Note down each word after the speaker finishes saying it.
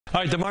All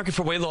right, the market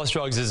for weight loss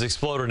drugs is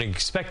exploding and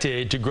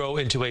expected to grow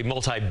into a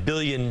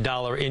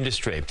multi-billion-dollar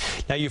industry.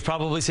 Now, you've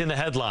probably seen the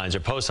headlines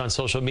or posts on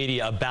social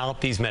media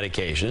about these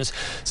medications.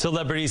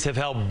 Celebrities have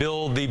helped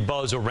build the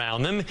buzz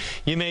around them.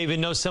 You may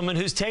even know someone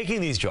who's taking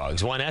these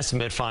drugs. One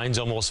estimate finds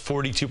almost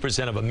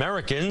 42% of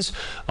Americans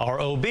are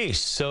obese.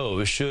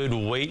 So should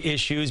weight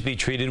issues be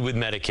treated with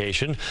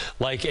medication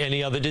like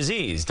any other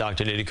disease?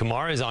 Dr.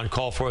 Kumar is on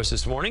call for us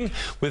this morning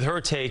with her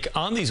take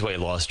on these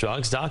weight loss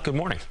drugs. Doc, good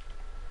morning.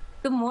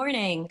 Good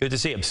morning. Good to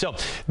see you. So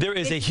there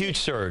is a huge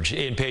surge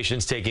in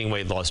patients taking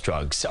weight loss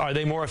drugs. Are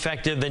they more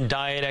effective than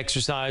diet,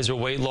 exercise, or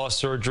weight loss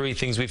surgery,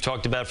 things we've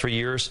talked about for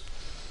years?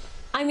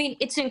 I mean,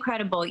 it's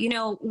incredible. You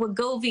know,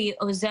 Wegovy,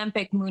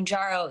 Ozempic,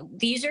 Mounjaro,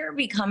 these are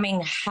becoming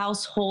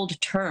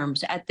household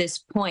terms at this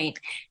point.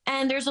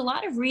 And there's a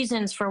lot of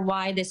reasons for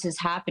why this is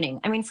happening.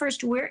 I mean,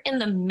 first, we're in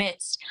the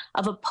midst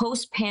of a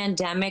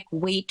post-pandemic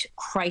weight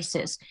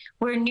crisis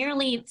where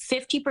nearly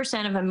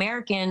 50% of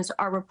Americans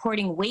are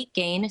reporting weight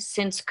gain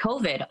since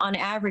COVID, on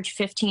average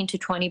 15 to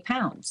 20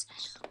 pounds.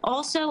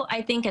 Also,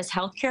 I think as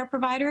healthcare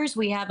providers,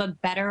 we have a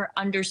better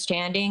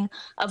understanding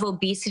of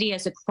obesity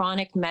as a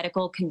chronic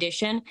medical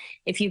condition.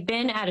 If you've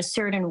been at a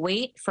certain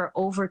weight for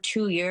over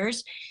 2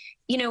 years,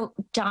 you know,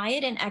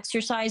 diet and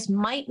exercise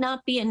might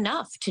not be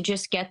enough to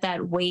just get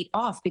that weight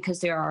off because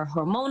there are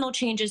hormonal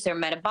changes, there are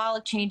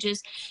metabolic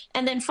changes.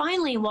 And then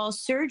finally, while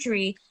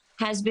surgery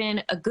has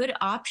been a good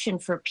option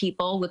for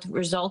people with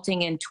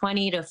resulting in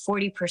 20 to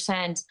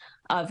 40%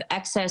 of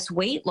excess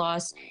weight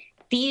loss,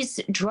 these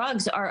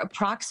drugs are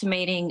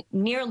approximating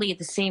nearly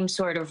the same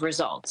sort of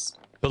results.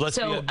 But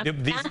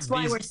That's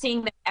why we're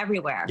seeing them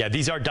everywhere. Yeah,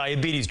 these are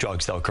diabetes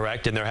drugs, though,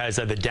 correct? And there has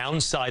the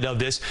downside of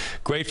this.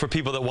 Great for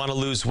people that want to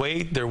lose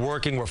weight. They're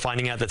working. We're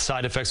finding out that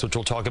side effects, which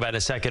we'll talk about in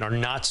a second, are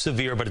not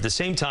severe. But at the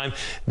same time,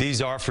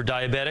 these are for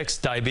diabetics,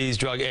 diabetes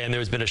drug, and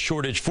there's been a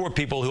shortage for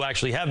people who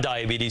actually have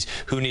diabetes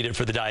who need it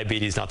for the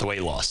diabetes, not the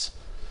weight loss.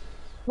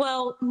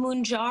 Well,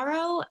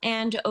 Mounjaro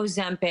and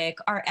Ozempic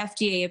are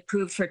FDA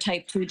approved for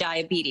type 2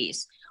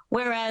 diabetes,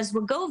 whereas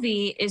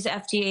Wegovy is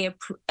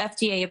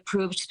FDA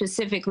approved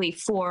specifically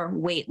for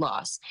weight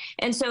loss.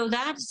 And so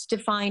that's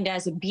defined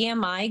as a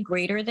BMI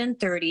greater than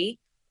 30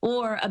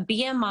 or a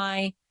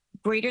BMI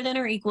greater than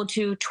or equal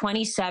to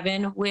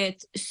 27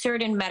 with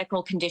certain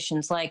medical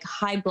conditions like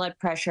high blood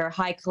pressure,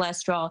 high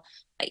cholesterol,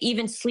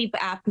 even sleep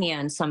apnea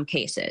in some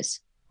cases.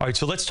 All right,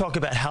 so let's talk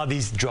about how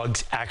these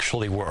drugs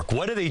actually work.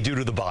 What do they do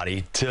to the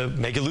body to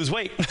make it lose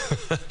weight?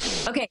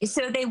 Okay,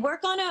 so they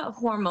work on a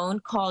hormone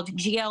called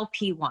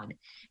GLP-1.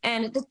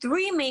 And the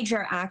three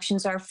major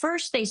actions are,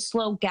 first, they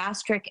slow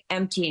gastric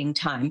emptying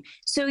time,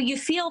 so you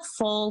feel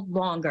full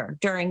longer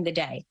during the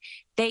day.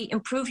 They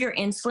improve your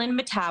insulin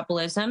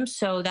metabolism,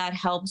 so that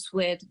helps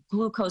with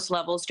glucose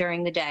levels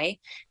during the day.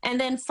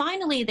 And then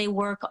finally, they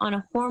work on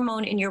a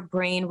hormone in your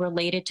brain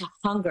related to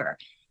hunger.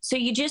 So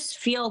you just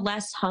feel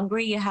less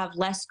hungry, you have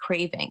less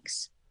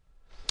cravings.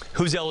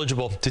 Who's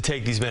eligible to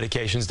take these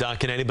medications,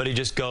 Doc? Can anybody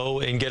just go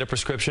and get a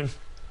prescription?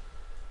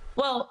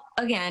 Well,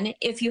 again,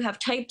 if you have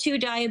type 2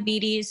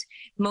 diabetes,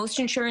 most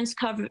insurance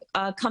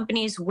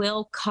companies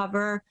will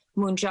cover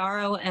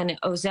Mounjaro and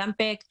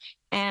Ozempic,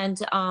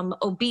 and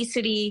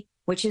obesity,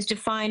 which is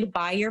defined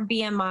by your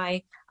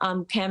BMI,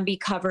 can be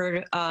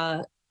covered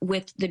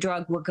with the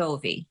drug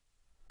Wegovy.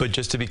 But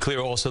just to be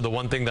clear, also, the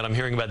one thing that I'm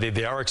hearing about,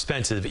 they are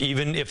expensive.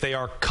 Even if they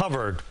are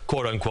covered,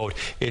 quote unquote,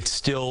 it's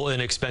still an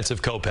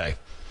expensive copay.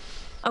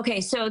 Okay,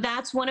 so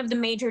that's one of the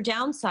major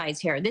downsides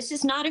here. This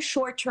is not a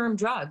short-term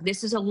drug.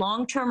 This is a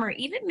long-term or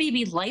even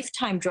maybe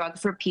lifetime drug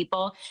for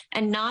people,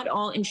 and not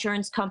all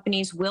insurance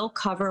companies will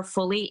cover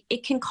fully.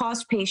 It can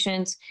cost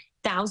patients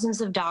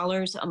thousands of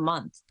dollars a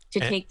month to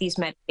take these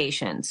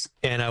medications.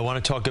 And I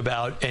want to talk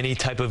about any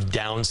type of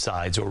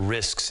downsides or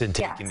risks in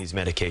taking these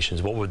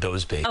medications. What would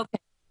those be? Okay.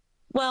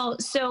 Well,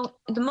 so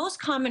the most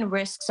common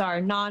risks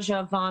are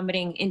nausea,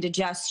 vomiting,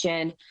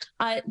 indigestion.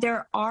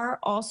 There are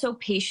also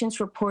patients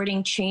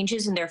reporting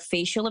changes in their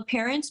facial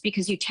appearance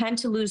because you tend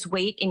to lose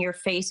weight in your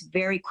face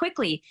very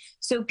quickly.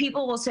 So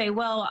people will say,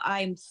 well,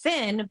 I'm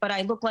thin, but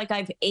I look like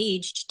I've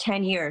aged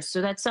 10 years. So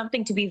that's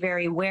something to be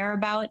very aware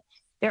about.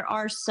 There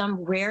are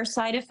some rare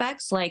side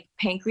effects like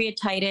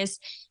pancreatitis,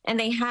 and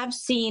they have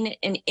seen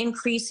an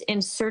increase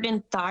in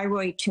certain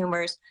thyroid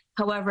tumors.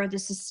 However,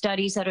 this is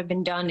studies that have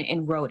been done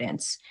in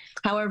rodents.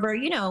 However,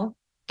 you know,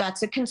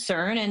 that's a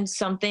concern and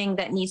something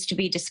that needs to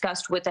be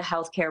discussed with a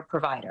healthcare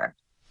provider.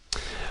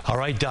 All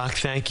right, Doc,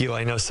 thank you.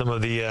 I know some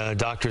of the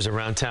doctors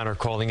around town are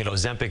calling it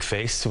Ozempic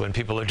face when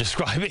people are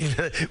describing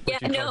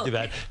talked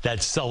about,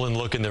 that sullen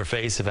look in their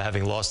face of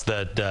having lost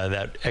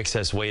that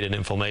excess weight and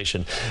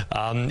inflammation.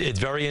 It's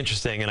very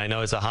interesting, and I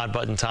know it's a hot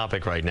button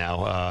topic right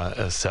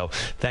now. So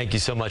thank you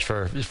so much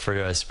for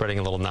spreading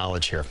a little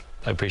knowledge here.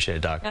 I appreciate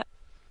it, Doc.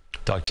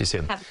 Talk to you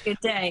soon. Have a good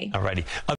day. All righty.